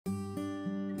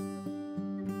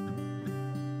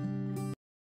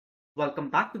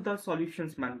Welcome back to the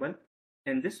Solutions Manual.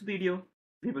 In this video,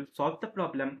 we will solve the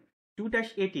problem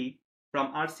 2-80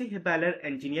 from RC Hibbeler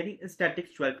Engineering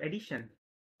Statics 12th edition.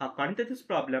 According to this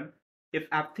problem, if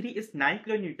F3 is 9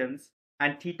 kilonewtons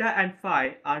and theta and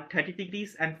phi are 30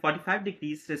 degrees and 45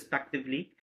 degrees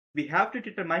respectively, we have to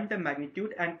determine the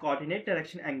magnitude and coordinate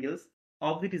direction angles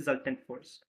of the resultant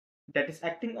force that is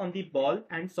acting on the ball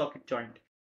and socket joint.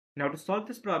 Now to solve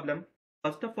this problem,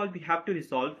 first of all we have to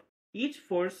resolve each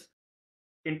force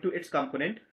into its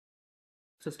component.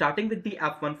 So starting with the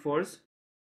F1 force,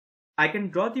 I can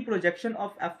draw the projection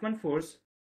of F1 force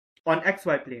on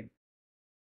XY plane.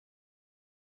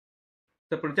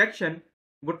 The projection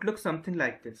would look something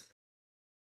like this.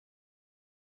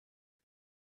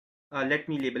 Let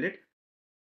me label it.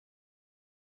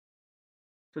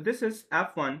 So this is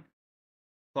F1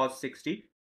 cos 60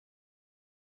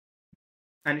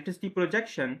 and it is the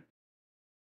projection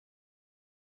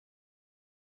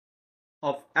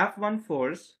of F1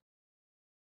 force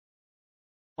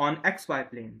on XY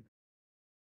plane.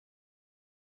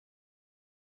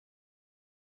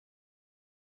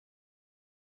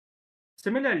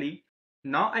 Similarly,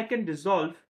 now I can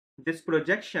resolve this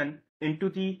projection into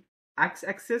the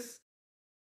x-axis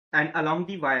and along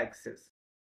the y-axis.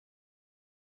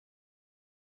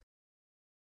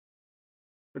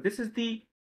 So this is the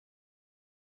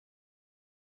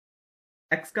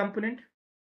x component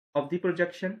of the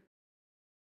projection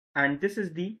and this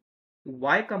is the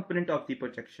y component of the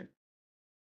projection.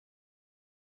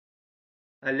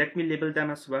 Let me label them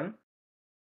as well.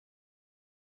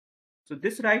 So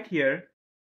this right here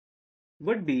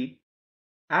would be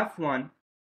F1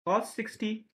 cos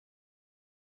 60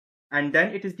 and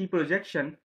then it is the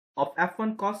projection of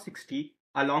F1 cos 60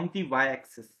 along the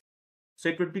y-axis. So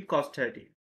it would be cos 30.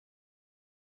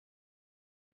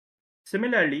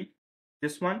 Similarly,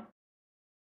 this one,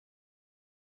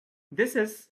 this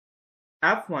is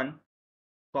F1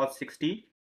 cos 60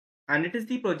 and it is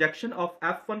the projection of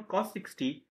F1 cos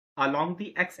 60 along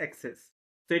the x-axis.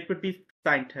 So it would be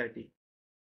sin 30.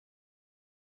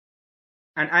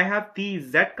 And I have the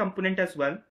z component as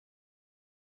well.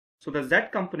 So the z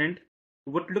component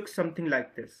would look something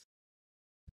like this.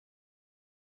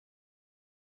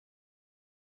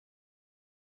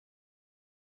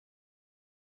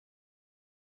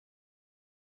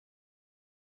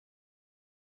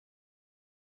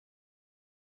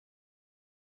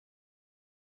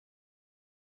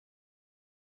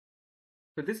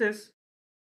 So this is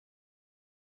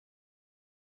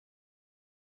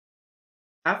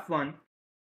F1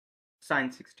 sin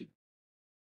 60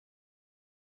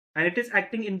 and it is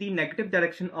acting in the negative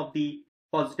direction of the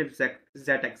positive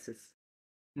z axis.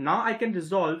 Now I can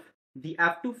resolve the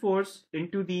F2 force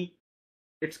into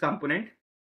its component.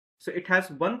 So it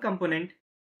has one component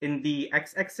in the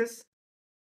x-axis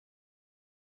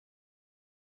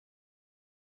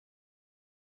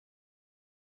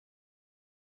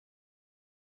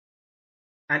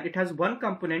and it has one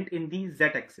component in the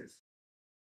z-axis.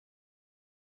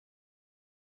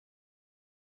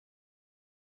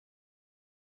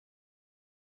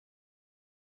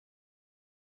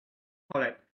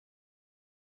 Alright.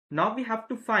 Now we have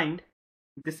to find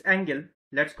this angle.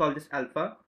 Let's call this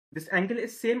alpha. This angle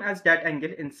is same as that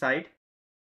angle inside.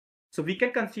 So we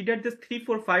can consider this 3,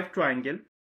 4, 5 triangle.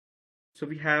 So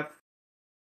we have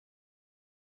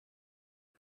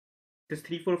this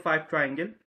 3, 4, 5 triangle.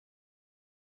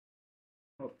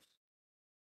 Oops.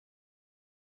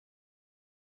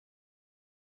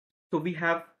 So we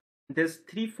have this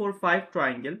 3, 4, 5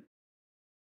 triangle.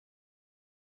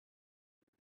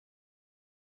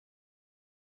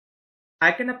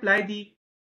 I can apply the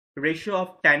ratio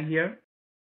of tan here.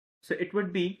 So it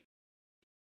would be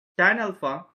tan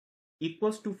alpha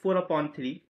equals to 4 upon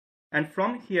 3. And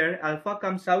from here, alpha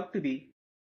comes out to be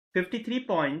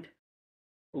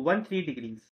 53.13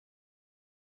 degrees.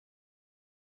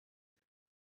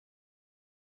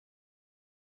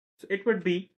 So it would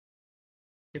be,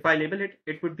 if I label it,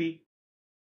 it would be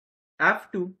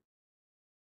F2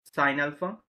 sin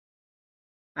alpha.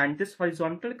 And this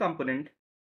horizontal component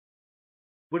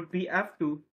would be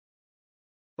F2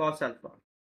 cos alpha.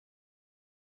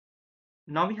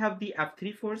 Now we have the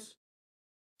F3 force.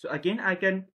 So again, I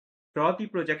can draw the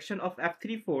projection of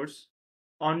F3 force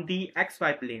on the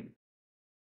XY plane.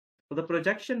 So the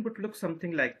projection would look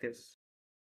something like this.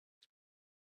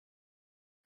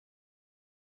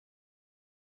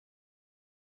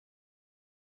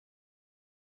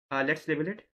 Let's label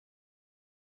it.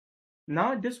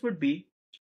 Now this would be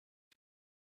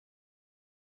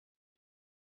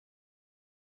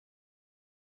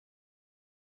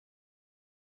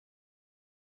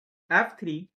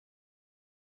F3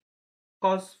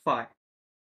 cos phi,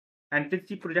 and it is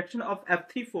the projection of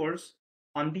F3 force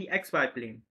on the xy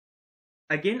plane.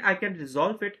 Again, I can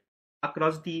resolve it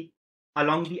along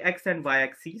the x and y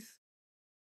axes.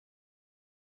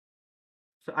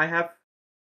 So I have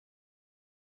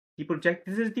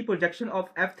this is the projection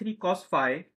of F3 cos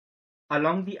phi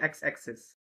along the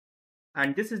x-axis,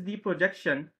 and this is the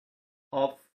projection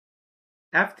of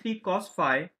F3 cos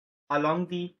phi along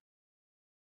the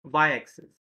y-axis.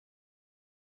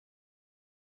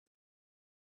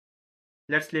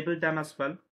 Let's label them as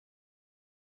well.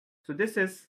 So this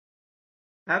is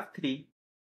F3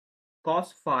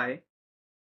 cos phi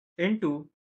into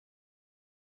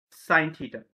sine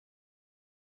theta.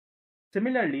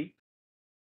 Similarly,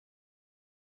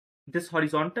 this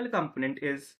horizontal component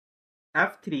is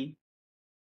F3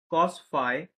 cos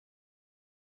phi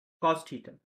cos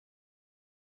theta.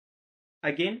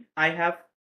 Again, I have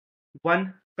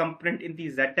one component in the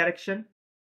z direction.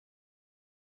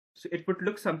 So it would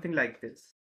look something like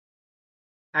this,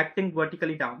 acting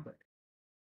vertically downward.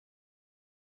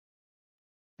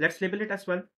 Let's label it as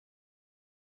well.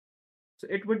 So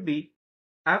it would be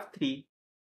F3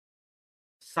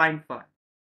 sine phi.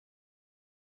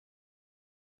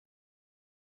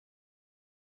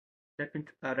 Let me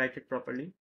write it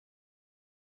properly.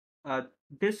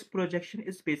 This projection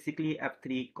is basically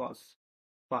F3 cos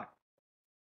phi.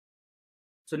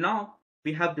 So now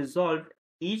we have resolved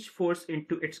each force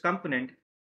into its component.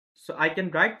 So I can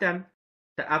write them,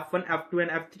 the F1, F2, and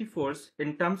F3 force,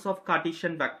 in terms of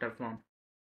Cartesian vector form.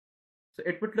 So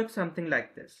it would look something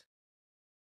like this.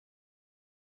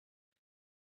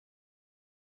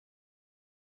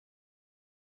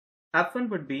 F1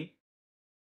 would be,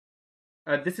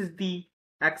 this is the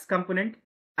x component,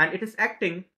 and it is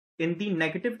acting in the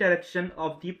negative direction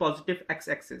of the positive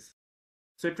x-axis.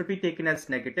 So it would be taken as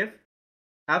negative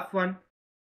F1,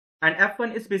 and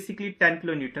F1 is basically 10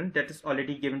 kilonewton, that is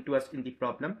already given to us in the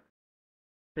problem.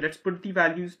 So let's put the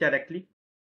values directly.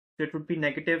 So it would be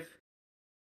negative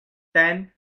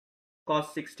 10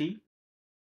 cos 60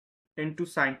 into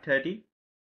sine 30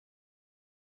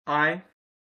 I,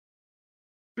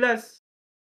 plus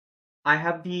I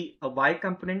have the y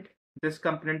component, this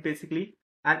component basically,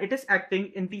 and it is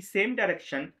acting in the same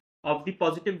direction of the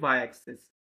positive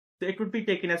y-axis. So it would be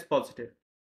taken as positive.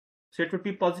 So it would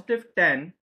be positive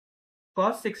 10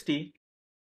 cos 60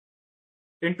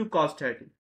 into cos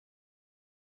 30.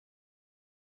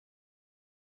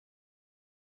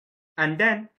 And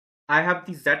then I have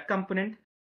the z component,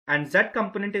 and z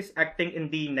component is acting in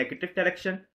the negative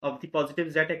direction of the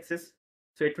positive z-axis.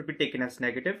 So it would be taken as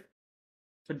negative.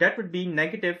 So that would be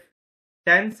negative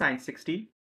 10 sine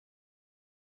 60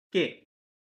 k.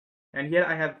 And here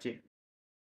I have j.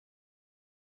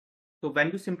 So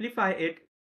when you simplify it,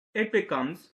 it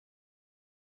becomes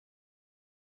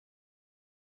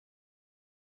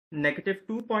negative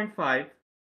 2.5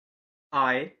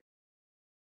 I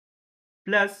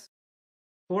plus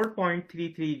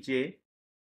 4.33 j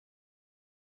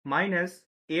minus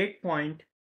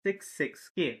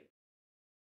 8.66 k.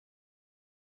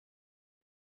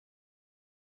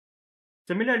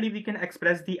 Similarly, we can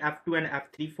express the F2 and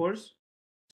F3 force.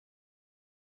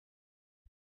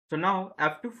 So now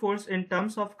F2 force in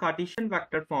terms of Cartesian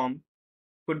vector form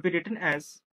could be written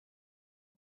as,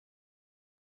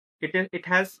 it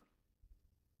has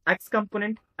x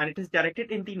component, and it is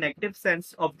directed in the negative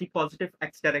sense of the positive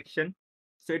x direction.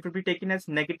 So it would be taken as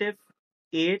negative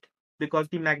 8, because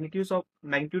the magnitude of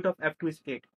F2 is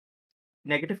 8.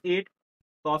 Negative 8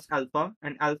 cos alpha,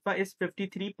 and alpha is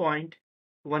 53.13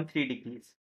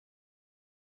 degrees.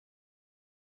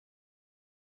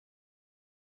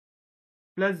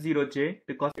 Plus 0j,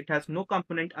 because it has no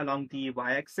component along the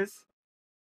y-axis,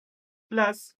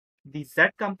 plus the z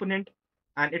component,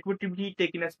 and it would be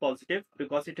taken as positive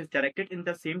because it is directed in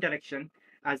the same direction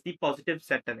as the positive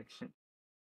z direction.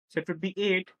 So it would be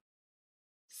 8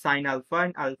 sine alpha,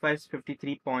 and alpha is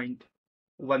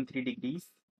 53.13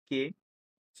 degrees k.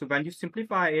 So when you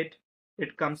simplify it,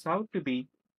 it comes out to be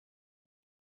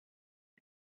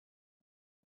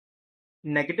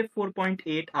negative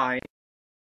 4.8 I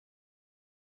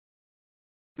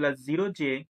plus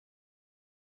 0j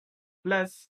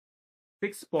plus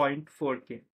 6.4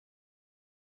 k.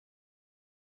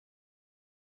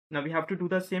 Now we have to do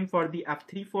the same for the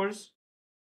F3 force.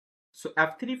 So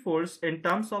F3 force in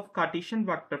terms of Cartesian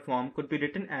vector form could be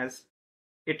written as,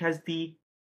 it has the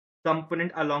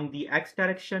component along the x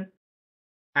direction,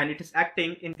 and it is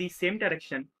acting in the same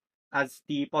direction as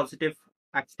the positive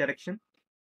x direction.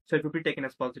 So it would be taken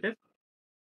as positive.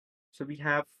 So we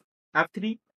have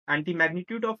F3, and the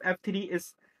magnitude of F3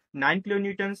 is 9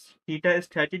 kilonewtons, theta is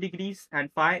 30 degrees,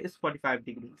 and phi is 45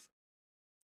 degrees.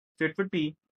 So it would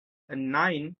be a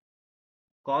 9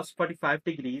 cos 45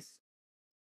 degrees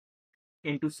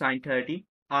into sine 30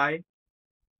 I,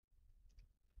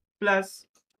 plus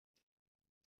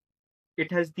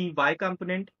it has the y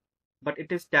component, but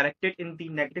it is directed in the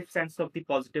negative sense of the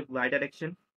positive y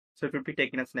direction. So it would be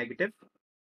taken as negative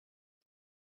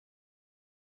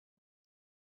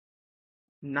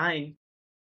 9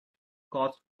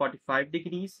 cos 45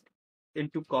 degrees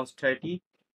into cos 30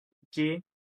 j,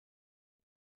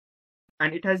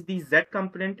 and it has the z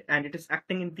component and it is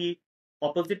acting in the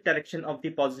opposite direction of the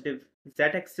positive z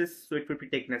axis, so it would be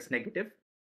taken as negative.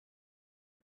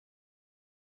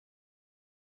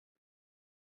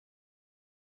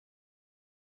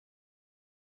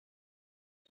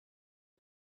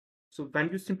 So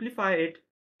when you simplify it,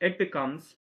 it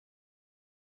becomes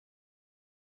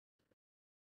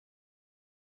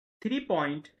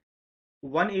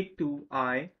 3.182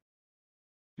 I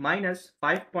minus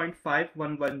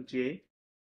 5.511 J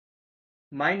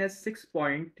minus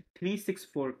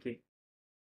 6.364 K.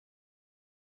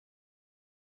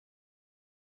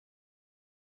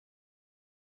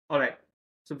 Alright,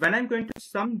 so when I'm going to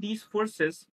sum these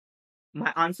forces,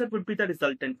 my answer would be the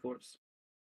resultant force.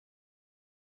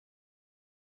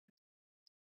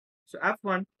 So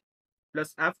F1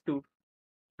 plus F2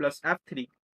 plus F3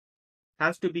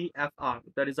 has to be Fr,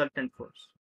 the resultant force.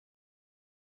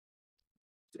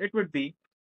 So it would be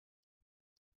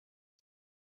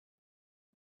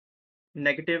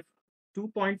negative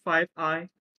 2.5 I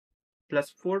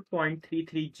plus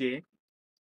 4.33 J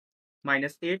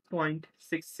minus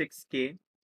 8.66 K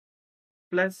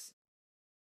plus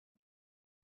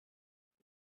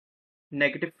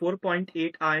negative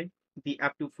 4.8 I, the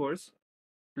F2 force,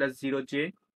 plus 0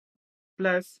 J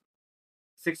plus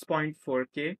 6.4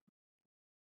 K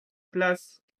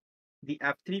plus the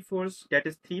F3 force, that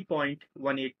is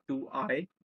 3.182 I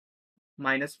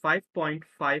minus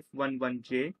 5.511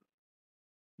 J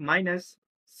minus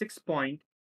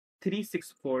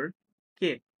 6.364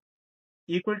 K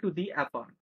equal to the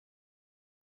Fr.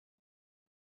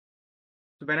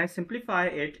 So when I simplify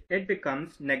it, it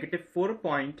becomes negative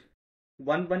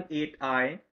 4.118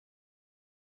 I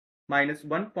minus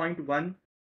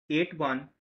 1.181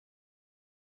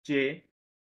 J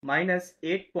minus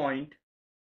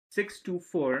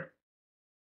 8.624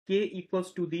 K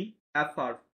equals to the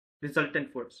Fr,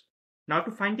 resultant force. Now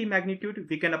to find the magnitude,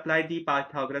 we can apply the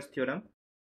Pythagoras theorem.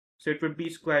 So it would be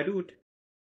square root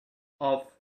of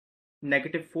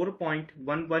negative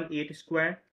 4.118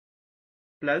 square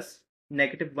plus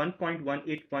negative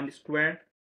 1.181 square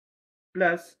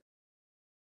plus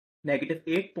negative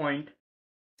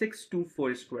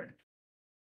 8.624 square.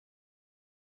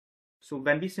 So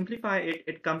when we simplify it,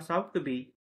 it comes out to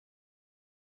be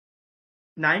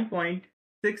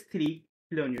 9.63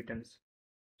 kilonewtons.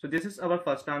 So this is our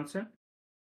first answer.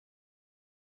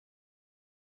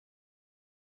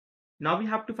 Now we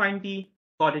have to find the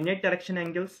coordinate direction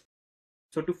angles.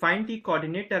 So to find the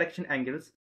coordinate direction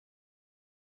angles,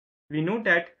 we know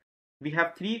that we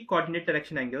have three coordinate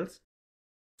direction angles.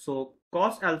 So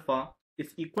cos alpha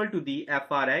is equal to the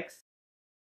frx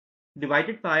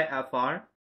divided by fr.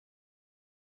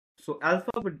 So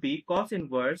alpha would be cos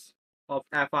inverse of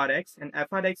frx, and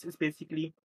frx is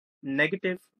basically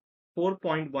negative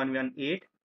 4.118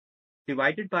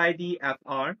 divided by the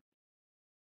fr,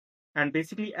 and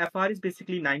basically fr is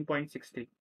basically 9.63.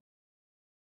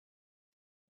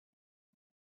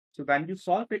 So when you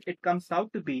solve it, it comes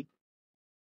out to be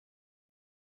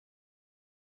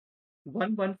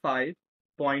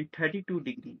 115.32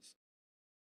 degrees.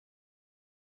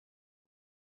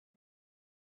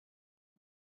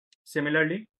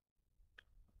 Similarly,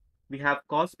 we have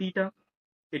cos beta,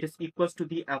 it is equals to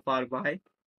the fry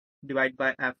divided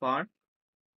by fr,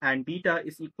 and beta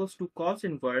is equals to cos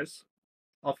inverse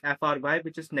of fry,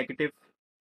 which is negative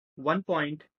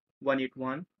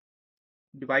 1.181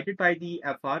 divided by the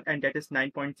fr, and that is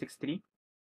 9.63.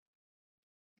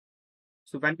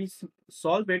 So when we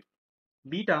solve it,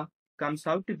 beta comes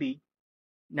out to be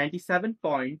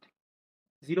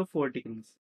 97.04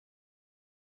 degrees.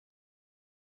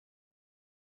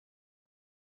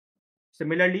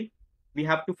 Similarly, we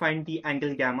have to find the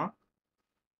angle gamma.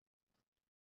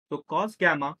 So cos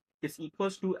gamma is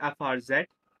equals to frz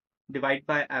divided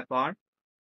by fr.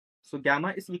 So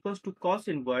gamma is equals to cos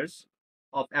inverse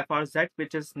of frz,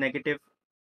 which is negative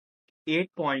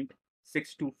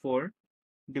 8.624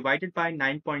 divided by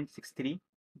 9.63,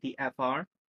 the fr.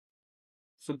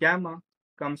 So gamma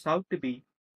comes out to be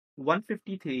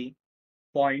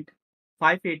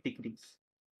 153.58 degrees.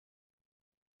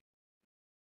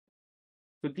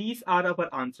 So these are our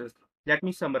answers. Let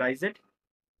me summarize it.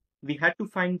 we had to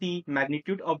find the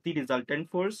magnitude of the resultant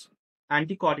force and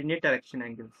the coordinate direction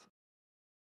angles.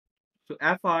 So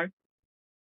Fr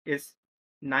is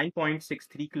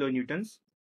 9.63 kilonewtons.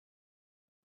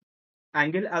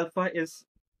 Angle alpha is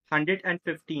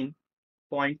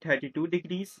 115.32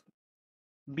 degrees.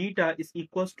 Beta is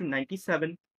equals to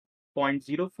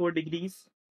 97.04 degrees.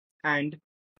 And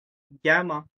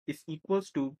gamma is equals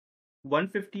to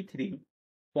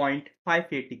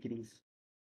 153.58 degrees.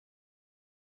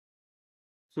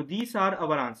 So these are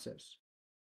our answers.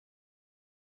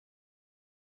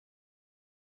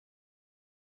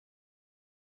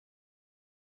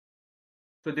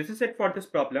 So this is it for this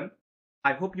problem.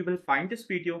 I hope you will find this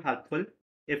video helpful.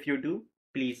 If you do,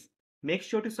 please make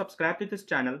sure to subscribe to this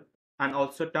channel and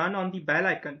also turn on the bell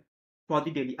icon for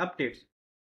the daily updates.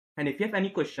 And if you have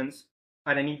any questions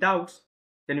or any doubts,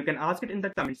 then you can ask it in the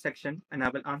comment section and I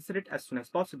will answer it as soon as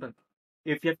possible.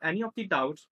 If you have any of the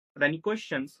doubts or any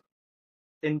questions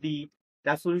in the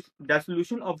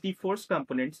resolution of the force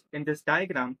components in this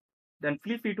diagram, then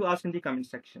feel free to ask in the comment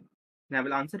section and I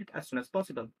will answer it as soon as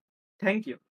possible. Thank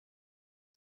you.